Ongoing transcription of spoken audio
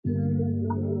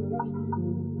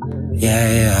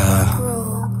Yeah.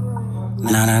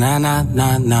 Na na na na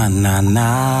na na na na.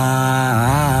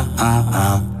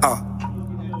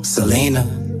 Selena,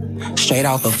 straight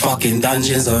out the fucking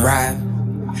dungeons of rap,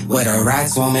 where the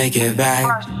rats won't make it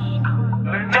back.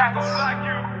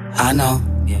 I know.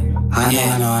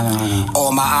 I know.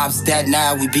 All my ops dead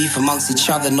now, we beef amongst each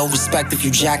other. No respect if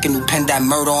you jacking who penned that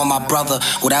murder on my brother.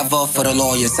 Whatever for the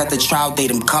lawyer, set the trial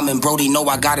date, I'm coming. Brody know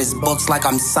I got his books like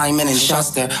I'm Simon and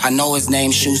Schuster. I know his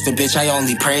name Schuster, bitch, I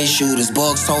only praise shooters.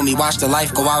 Books told me watch the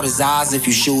life go out his eyes if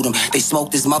you shoot him. They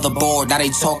smoked his motherboard, now they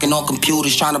talking on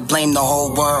computers, trying to blame the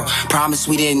whole world. Promise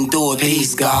we didn't do it,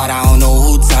 peace God. I don't know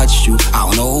who touched you, I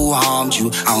don't know who harmed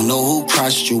you, I don't know who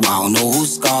crushed you, I don't know who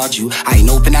scarred you. I ain't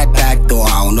open that back door,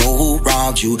 I don't know who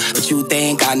robbed you, but you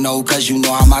think I know cause you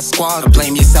know I'm my squad.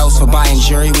 Blame yourselves for buying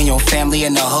jury when your family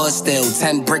in the hood still.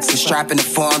 10 bricks and strapping the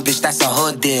foreign, bitch, that's a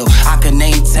hood deal. I could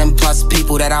name 10 plus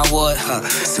people that I would,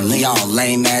 So y'all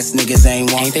lame ass niggas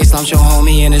ain't one. Ain't they slumped your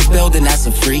homie in his building, that's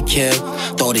a free kill.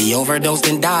 Thought he overdosed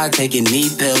and died, taking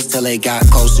need pills till they got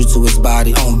closer to his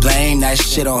body. Don't blame that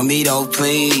shit on me though,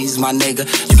 please, my nigga.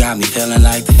 You got me feeling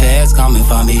like the feds coming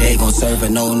for me. They gon' serve a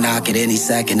no knock at any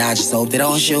second. I just hope they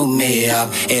don't shoot me up.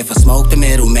 If I smoke the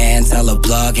middleman, tell a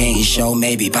plug ain't show.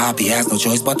 Maybe Poppy has no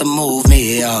choice but to move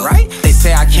me up. Right? They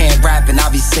say I can't rap and I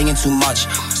be singing too much,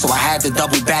 so I had to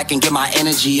double back and get my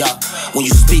energy up. When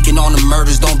you speaking on the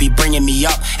murders, don't be bringing me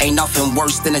up. Ain't nothing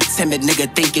worse than a timid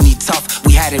nigga thinking he tough.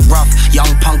 We had it rough,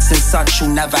 young punks and such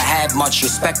who never had much.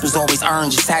 Respect was always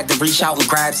earned, just had to reach out and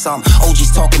grab some.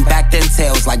 OGs talking back then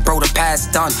tales like bro the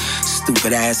past done.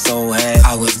 Stupid ass old head.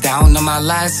 I was down to my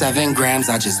last 7 grams,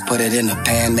 I just put it in a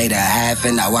pan, made a half,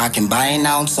 and now I can buy an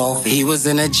ounce off. He was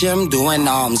in the gym doing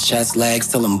arms, chest, legs,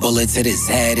 till them bullets hit his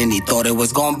head and he thought it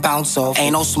was gonna bounce off.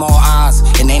 Ain't no small eyes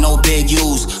and ain't no big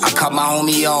U's. I cut my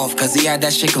homie off cause he had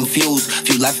that shit confused. If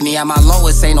you left me at my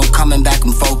lowest, ain't no coming back,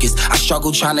 I'm focused. I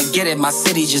struggled trying to get it, my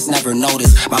city just never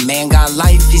noticed. My man got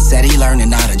life, he said he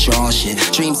learning how to draw shit.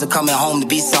 Dreams of coming home to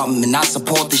be something and I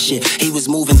support the shit. He was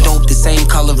moving dope the same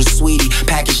color as Sweetie,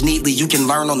 packaged neatly. You can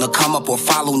learn on the come up or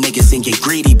follow niggas and get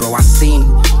greedy, bro, I seen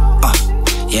it.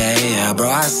 Yeah, bro,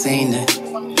 I seen it.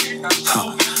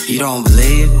 You don't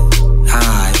believe it?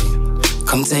 Alright.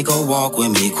 Come take a walk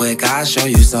with me quick, I'll show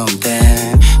you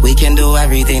something. We can do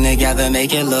everything together,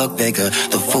 make it look bigger.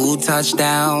 The food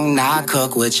touchdown, I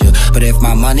cook with you. But if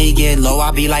my money get low,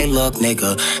 I'll be like, look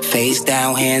nigga, face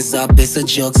down, hands up, it's a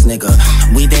jokes nigga.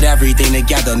 We did everything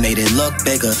together, made it look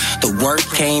bigger. The work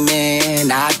came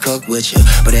in, I cook with you.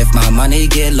 But if my money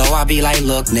get low, I'll be like,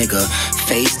 look nigga,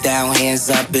 face down, hands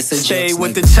up, it's a jokes nigga. Stay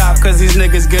with the chop cause these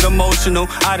niggas get emotional.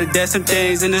 I done did some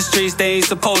things in the streets they ain't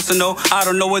supposed to know. I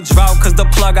don't know a drought cause the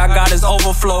plug I got is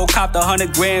overflow. Copped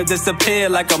 100 grams,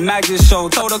 disappeared like a magic show.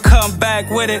 Told her come back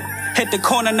with it. Hit the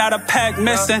corner, not a pack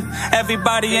missing.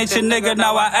 Everybody ain't your nigga,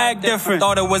 now I act different.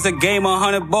 Thought it was a game,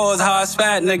 100 balls, how I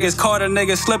spat niggas. Caught a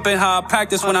nigga slipping, how I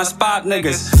practice when I spot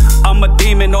niggas. I'm a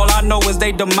demon, all I know is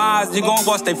they demise. You gon'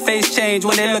 watch their face change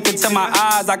when they look into my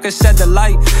eyes. I could shed the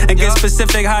light and get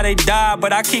specific how they die,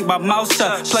 but I keep my mouth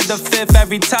shut, pled the fifth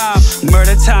every time.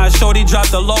 Murder time, shorty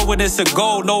dropped the low when it's a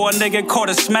goal. Know a nigga caught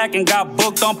a smack and got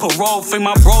booked on parole. Free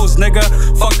my bros, nigga.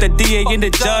 Fuck the DA and the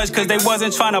judge, cause they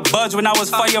wasn't trying to budge when I was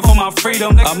fighting for my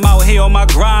freedom. I'm out here on my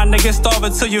grind, nigga,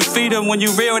 starving till you feed them. When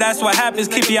you real, that's what happens,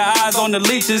 keep your eyes on the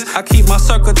leeches. I keep my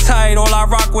circle tight, all I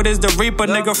rock with is the Reaper.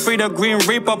 Nigga, free the Green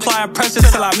Reaper, applying pressure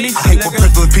till I meet you. I hate when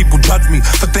privileged people judge me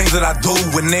for things that I do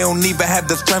when they don't even have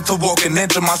the strength to walk and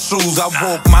enter my shoes. I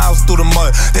walk miles through the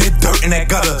mud, they hit dirt in that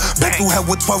gutter. Back through hell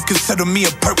with 12, consider me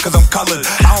a perp cause I'm colored.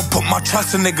 I don't put my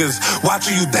trust in niggas,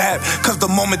 watching you dab, cause the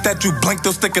moment that you blink,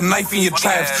 they'll stick a knife in your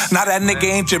traps. Now that nigga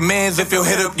ain't your mans if you'll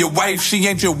hit up your wife. She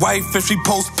ain't your wife if she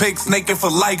post pics naked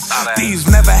for likes. These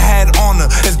never had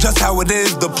honor, it's just how it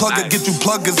is. The plugger get you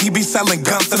pluggers, he be selling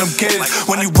guns to them kids.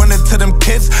 When you run into them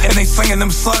kids and they slinging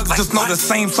them slugs, just know the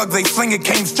same slugs they slinging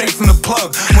came straight from the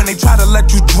plug. When they try to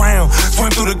let you drown,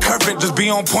 swim through the current, just be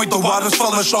on point, the water's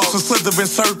full of sharks and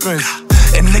slithering serpents.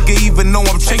 And nigga, even though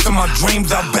I'm chasing my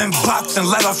dreams, I've been boxing,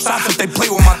 let off shots if they play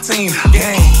with my team.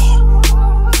 Gang.